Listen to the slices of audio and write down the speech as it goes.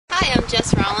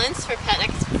Jess Rollins from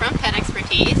Pet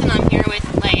Expertise, and I'm here with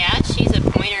Leia. She's a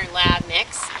pointer lab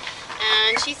mix,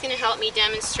 and she's going to help me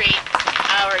demonstrate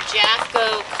our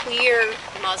Jafco clear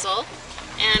muzzle.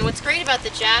 And what's great about the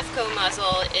Jafco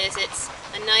muzzle is it's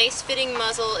a nice fitting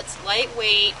muzzle. It's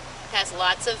lightweight, it has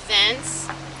lots of vents,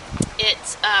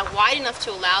 it's wide enough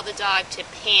to allow the dog to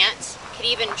pant, could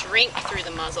even drink through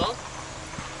the muzzle,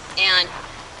 and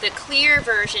the clear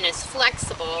version is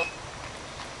flexible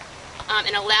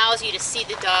and allows you to see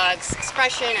the dog's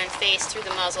expression and face through the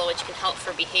muzzle, which can help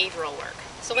for behavioral work.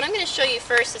 So what I'm going to show you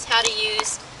first is how to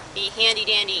use the handy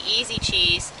dandy Easy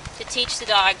Cheese to teach the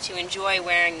dog to enjoy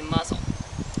wearing the muzzle.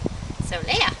 So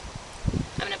Leia,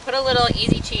 I'm going to put a little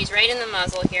Easy Cheese right in the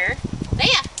muzzle here.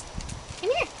 Leia,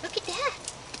 come here, look at that.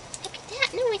 Look at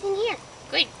that, no, it's in here.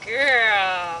 Good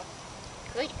girl.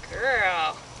 Good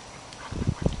girl.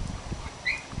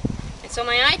 And so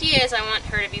my idea is I want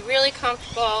her to be really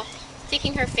comfortable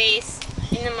sticking her face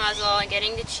in the muzzle and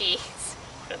getting the cheese.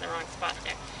 Put in the wrong spot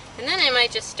there. And then I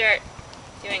might just start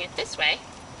doing it this way.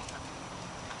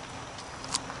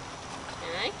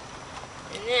 Okay.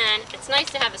 And then it's nice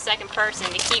to have a second person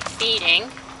to keep feeding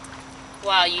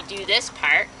while you do this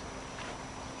part.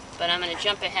 But I'm going to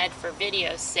jump ahead for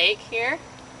video's sake here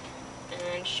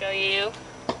and show you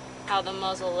how the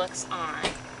muzzle looks on.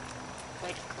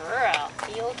 Good girl.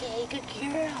 You okay?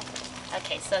 Good girl.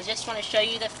 Okay, so I just want to show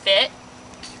you the fit.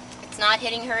 It's not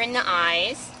hitting her in the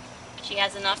eyes. She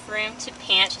has enough room to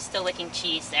pant. She's still licking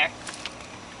cheese there.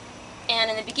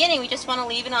 And in the beginning, we just want to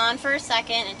leave it on for a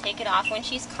second and take it off when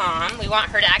she's calm. We want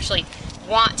her to actually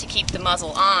want to keep the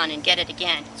muzzle on and get it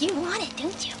again. You want it,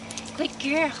 don't you? Good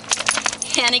girl.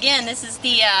 And again, this is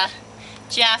the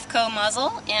Jafco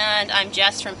muzzle, and I'm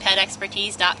Jess from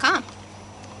PetExpertise.com.